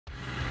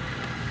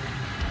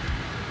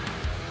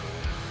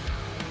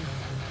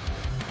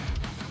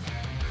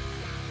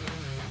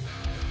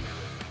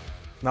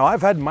Now,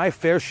 I've had my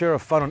fair share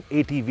of fun on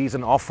ATVs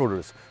and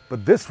off-roaders,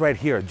 but this right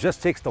here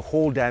just takes the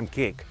whole damn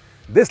cake.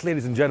 This,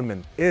 ladies and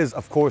gentlemen, is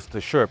of course the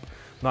SHERP.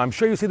 Now, I'm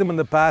sure you've seen them in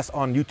the past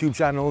on YouTube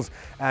channels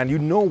and you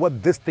know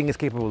what this thing is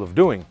capable of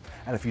doing.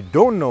 And if you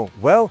don't know,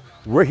 well,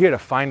 we're here to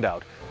find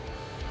out.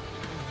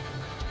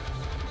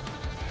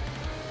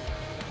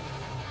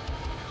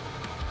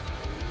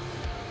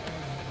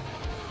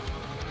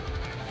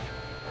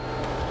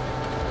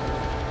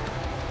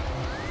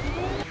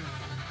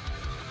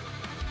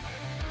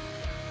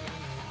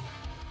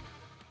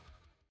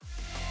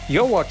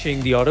 You're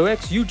watching the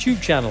AutoX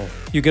YouTube channel.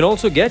 You can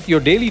also get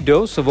your daily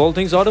dose of all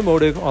things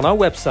automotive on our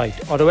website,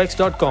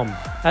 autox.com,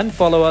 and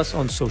follow us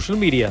on social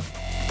media.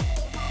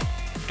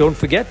 Don't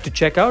forget to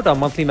check out our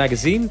monthly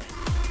magazine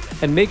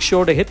and make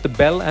sure to hit the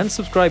bell and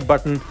subscribe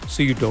button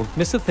so you don't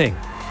miss a thing.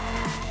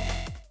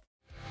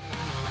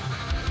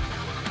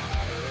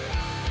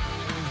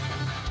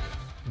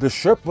 The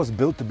SHERP was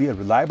built to be a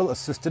reliable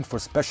assistant for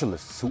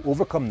specialists who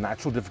overcome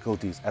natural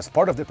difficulties as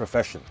part of their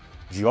profession.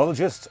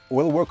 Geologists,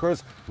 oil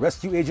workers,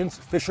 rescue agents,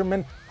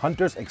 fishermen,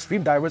 hunters,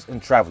 extreme divers,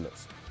 and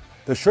travelers.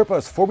 The Sherpa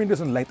is 4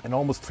 meters in length and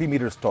almost 3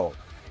 meters tall.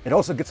 It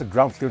also gets a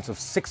ground clearance of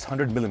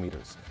 600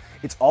 millimeters.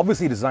 It's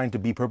obviously designed to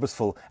be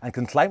purposeful and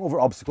can climb over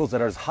obstacles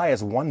that are as high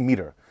as 1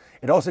 meter.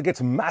 It also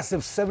gets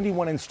massive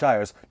 71-inch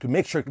tires to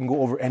make sure it can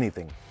go over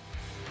anything.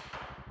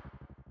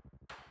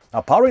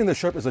 Now, powering the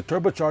SHERP is a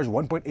turbocharged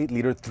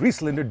 1.8-liter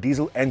 3-cylinder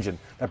diesel engine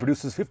that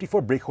produces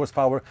 54 brake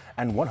horsepower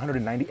and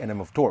 190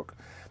 Nm of torque.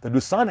 The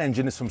Doosan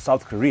engine is from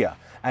South Korea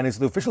and is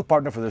the official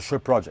partner for the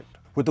SHERP project.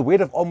 With a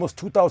weight of almost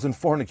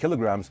 2,400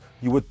 kilograms,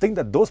 you would think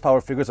that those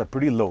power figures are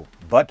pretty low,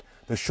 but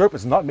the SHERP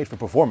is not made for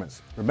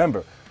performance.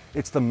 Remember,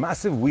 it's the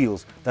massive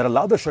wheels that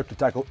allow the SHERP to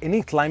tackle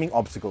any climbing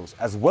obstacles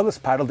as well as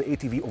paddle the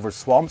ATV over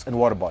swamps and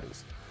water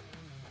bodies.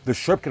 The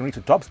SHERP can reach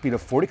a top speed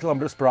of 40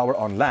 kilometers per hour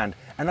on land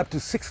and up to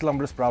 6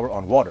 kilometers per hour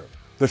on water.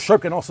 The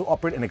SHERP can also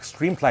operate in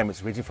extreme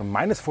climates ranging from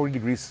minus 40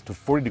 degrees to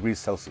 40 degrees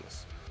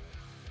Celsius.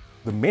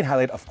 The main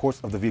highlight, of course,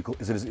 of the vehicle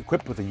is it is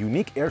equipped with a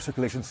unique air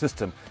circulation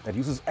system that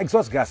uses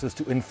exhaust gases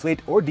to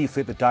inflate or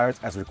deflate the tires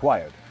as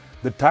required.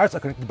 The tires are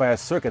connected by a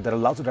circuit that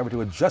allows the driver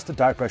to adjust the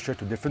tire pressure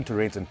to different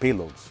terrains and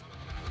payloads.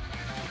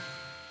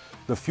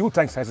 The fuel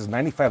tank size is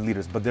 95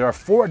 liters, but there are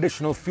 4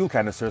 additional fuel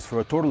canisters for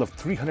a total of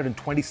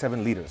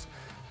 327 liters.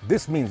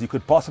 This means you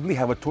could possibly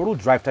have a total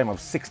drive time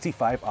of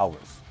 65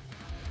 hours.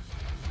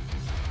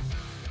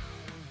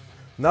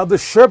 Now, the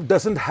SHERP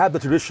doesn't have the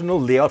traditional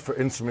layout for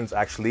instruments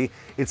actually.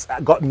 It's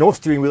got no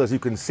steering wheel, as you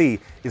can see.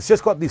 It's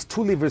just got these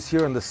 2 levers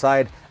here on the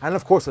side and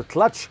of course a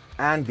clutch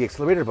and the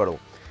accelerator pedal.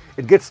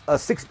 It gets a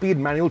 6-speed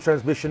manual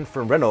transmission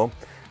from Renault,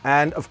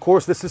 and of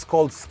course this is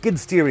called skid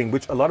steering,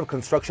 which a lot of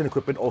construction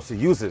equipment also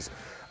uses.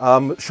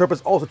 SHERP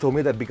has also told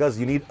me that because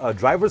you need a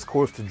driver's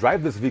course to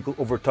drive this vehicle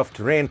over tough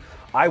terrain,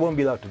 I won't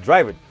be allowed to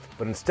drive it.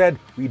 But instead,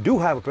 we do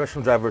have a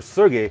professional driver,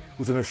 Sergey,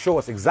 who's going to show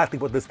us exactly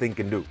what this thing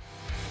can do.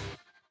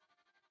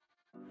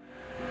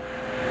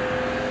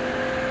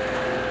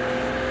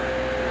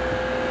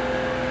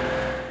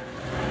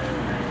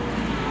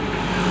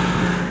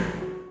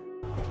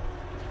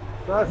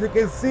 So as you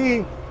can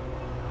see,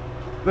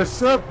 the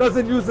SHERP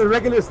doesn't use a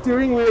regular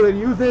steering wheel. It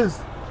uses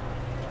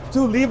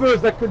 2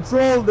 levers that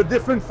control the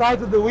different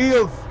sides of the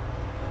wheels.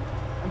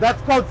 And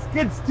that's called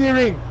skid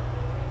steering.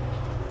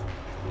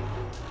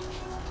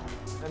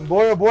 And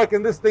boy oh boy,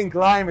 can this thing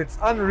climb. It's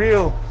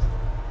unreal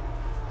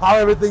how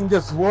everything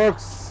just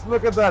works.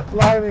 Look at that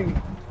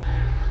climbing.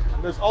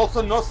 And there's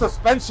also no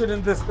suspension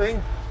in this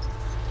thing.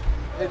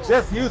 It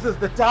just uses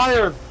the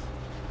tires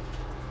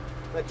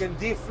that can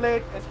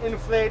deflate and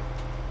inflate.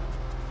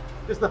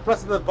 Just the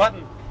press of the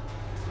button.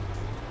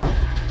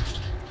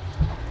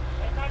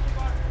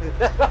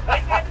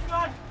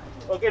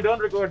 Okay, don't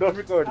record, don't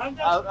record.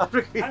 I'll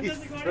I'm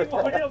just recording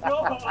audio,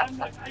 bro.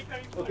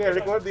 Okay,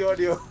 record the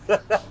audio.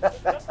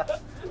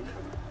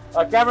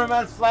 Our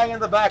cameraman's flying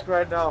in the back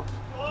right now.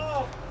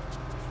 Oh.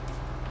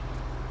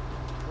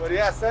 But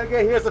yeah,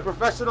 Sergey here is a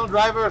professional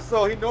driver,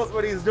 so he knows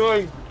what he's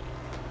doing.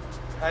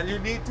 And you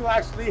need to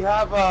actually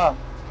have a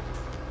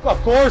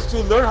course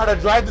to learn how to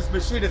drive this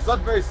machine. It's not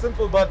very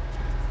simple, but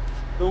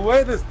the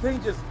way this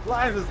thing just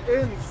flies is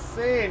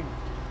insane.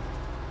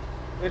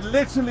 It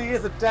literally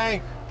is a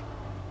tank.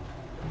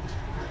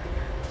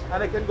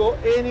 And it can go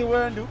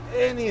anywhere and do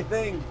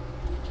anything.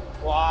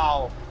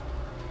 Wow.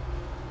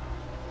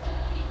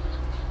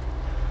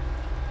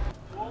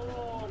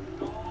 Oh,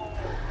 no.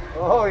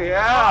 Oh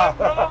yeah.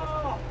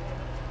 Oh,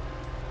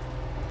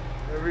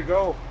 There we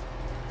go.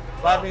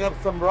 Climbing up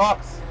some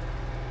rocks.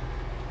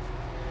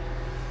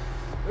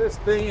 This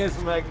thing is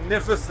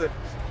magnificent.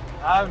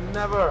 I've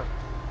never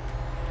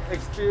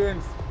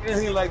experienced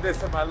anything like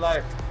this in my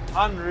life.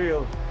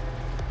 Unreal.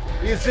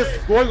 He's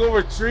just going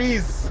over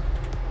trees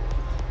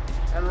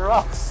and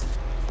rocks,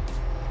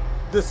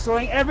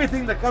 destroying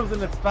everything that comes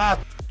in its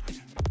path.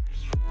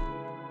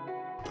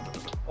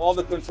 All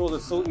the controls are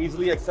so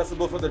easily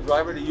accessible for the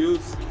driver to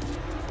use.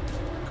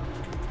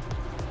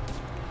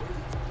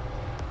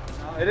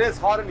 Now, it is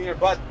hot in here,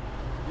 but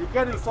you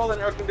can install an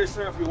air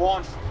conditioner if you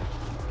want.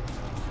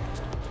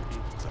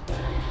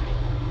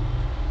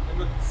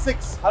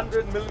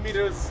 600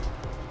 millimeters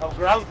of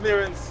ground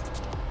clearance,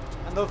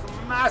 and those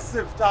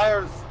massive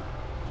tires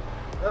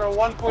that are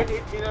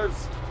 1.8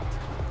 meters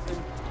in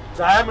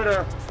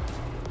diameter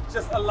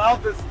just allow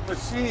this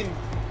machine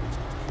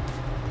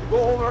to go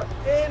over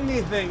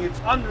anything.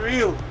 It's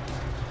unreal.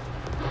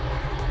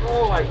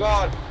 Oh my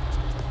God.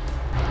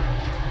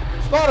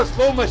 It's not a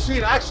slow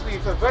machine, actually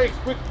it's a very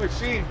quick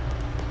machine.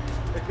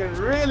 It can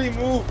really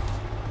move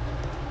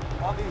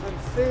on these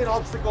insane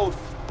obstacles.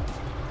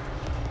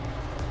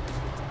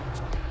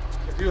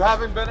 If you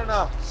haven't been in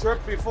a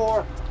SHERP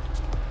before,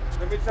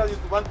 let me tell you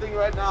one thing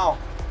right now.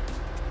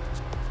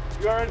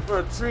 You're in for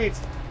a treat.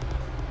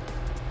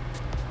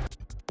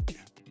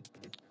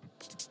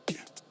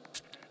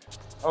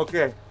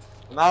 Okay,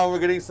 now we're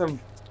getting some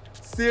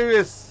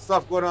serious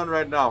stuff going on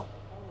right now.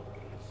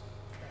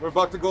 We're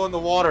about to go in the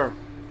water.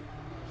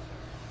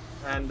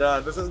 And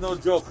this is no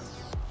joke.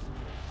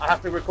 I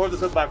have to record this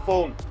with my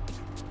phone.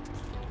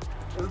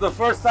 This is the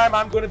first time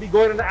I'm going to be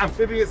going in an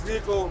amphibious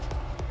vehicle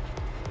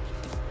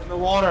in the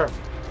water.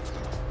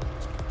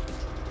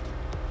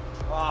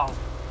 Wow.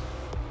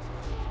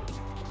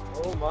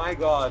 Oh my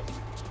God.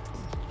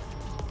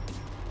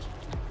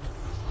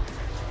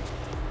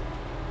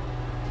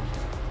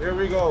 Here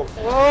we go.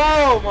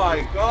 Oh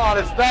my God,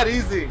 it's that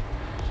easy.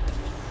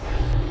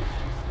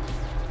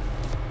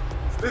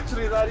 It's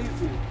literally that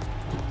easy.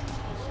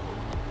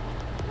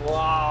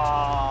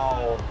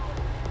 Wow.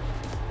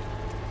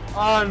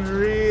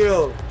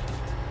 Unreal.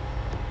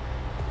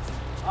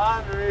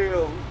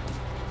 Unreal.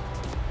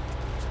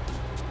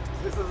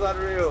 This is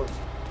unreal.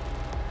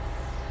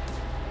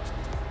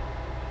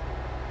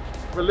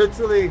 We're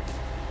literally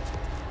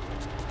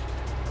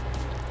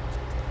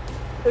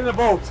in a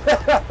boat.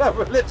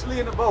 We're literally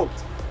in a boat.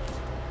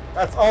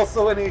 That's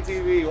also an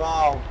ATV.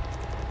 Wow.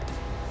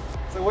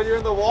 So when you're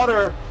in the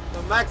water,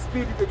 the max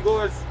speed you can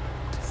go is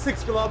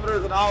 6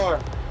 kilometers an hour.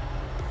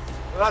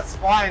 Well, that's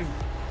fine.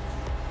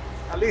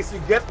 At least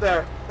you get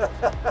there.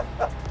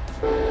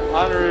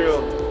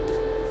 Unreal.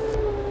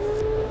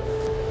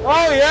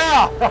 Oh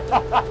yeah!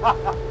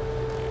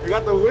 We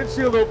got the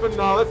windshield open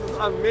now. This is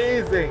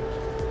amazing.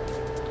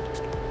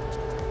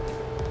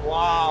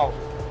 Wow.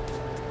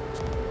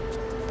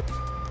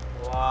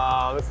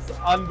 Wow, this is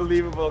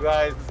unbelievable,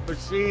 guys.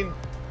 This machine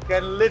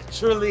can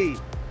literally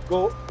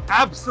go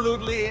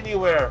absolutely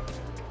anywhere.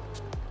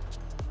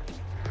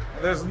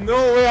 There's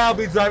no way I'll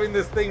be driving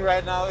this thing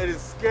right now. It is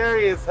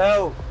scary as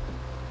hell.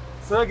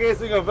 Sergey's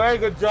doing a very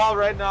good job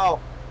right now.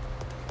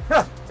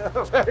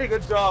 A very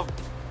good job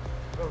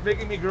of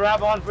making me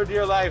grab on for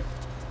dear life.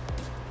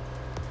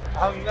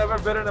 I've never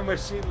been in a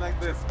machine like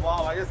this.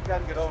 Wow, I just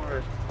can't get over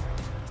it.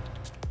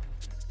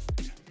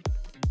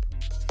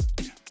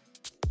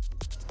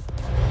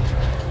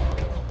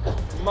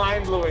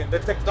 Mind-blowing. The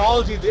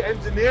technology, the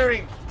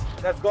engineering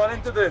that's gone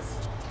into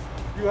this.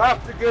 You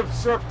have to give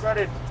SHERP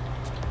credit.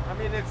 I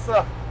mean, it's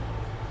an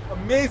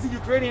amazing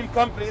Ukrainian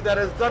company that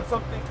has done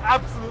something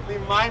absolutely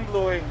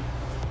mind-blowing.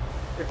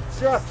 It's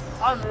just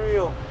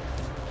unreal.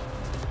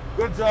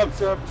 Good job,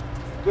 SHERP.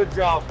 Good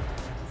job.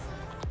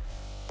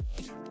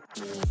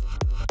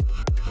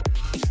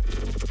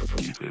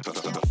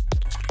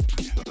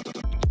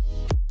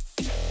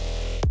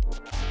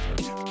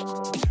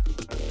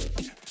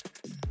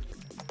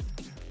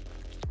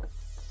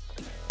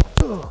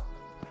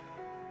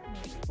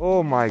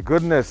 Oh my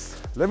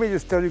goodness. Let me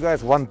just tell you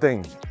guys one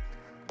thing.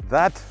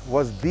 That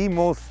was the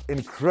most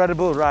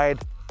incredible ride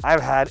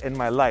I've had in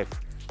my life.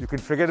 You can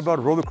forget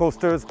about roller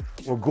coasters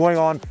or going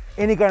on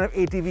any kind of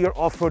ATV or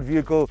off-road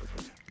vehicle.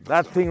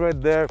 That thing right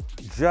there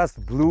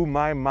just blew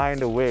my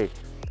mind away.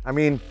 I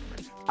mean,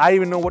 I don't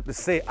even know what to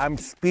say. I'm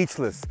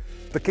speechless.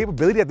 The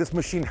capability that this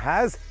machine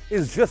has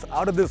is just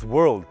out of this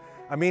world.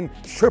 I mean,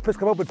 SHERP has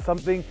come up with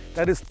something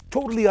that is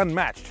totally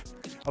unmatched.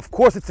 Of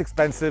course it's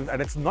expensive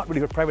and it's not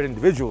really for private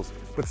individuals,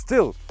 but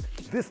still,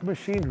 this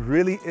machine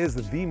really is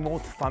the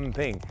most fun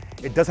thing.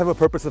 It does have a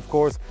purpose, of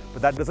course,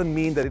 but that doesn't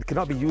mean that it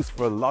cannot be used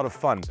for a lot of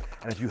fun.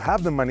 And if you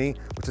have the money,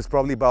 which is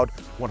probably about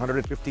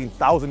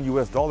 115,000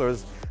 US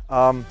dollars,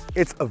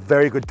 it's a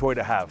very good toy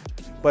to have.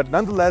 But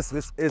nonetheless,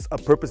 this is a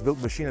purpose-built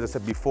machine, as I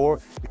said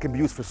before. It can be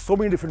used for so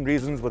many different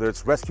reasons, whether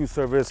it's rescue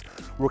service,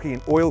 working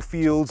in oil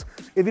fields,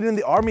 even in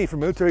the army for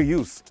military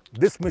use.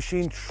 This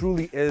machine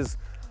truly is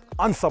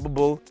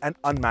unstoppable and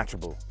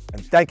unmatchable.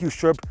 And thank you,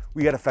 SHERP.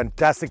 We had a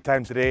fantastic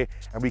time today,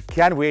 and we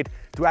can't wait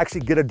to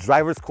actually get a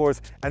driver's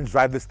course and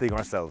drive this thing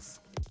ourselves.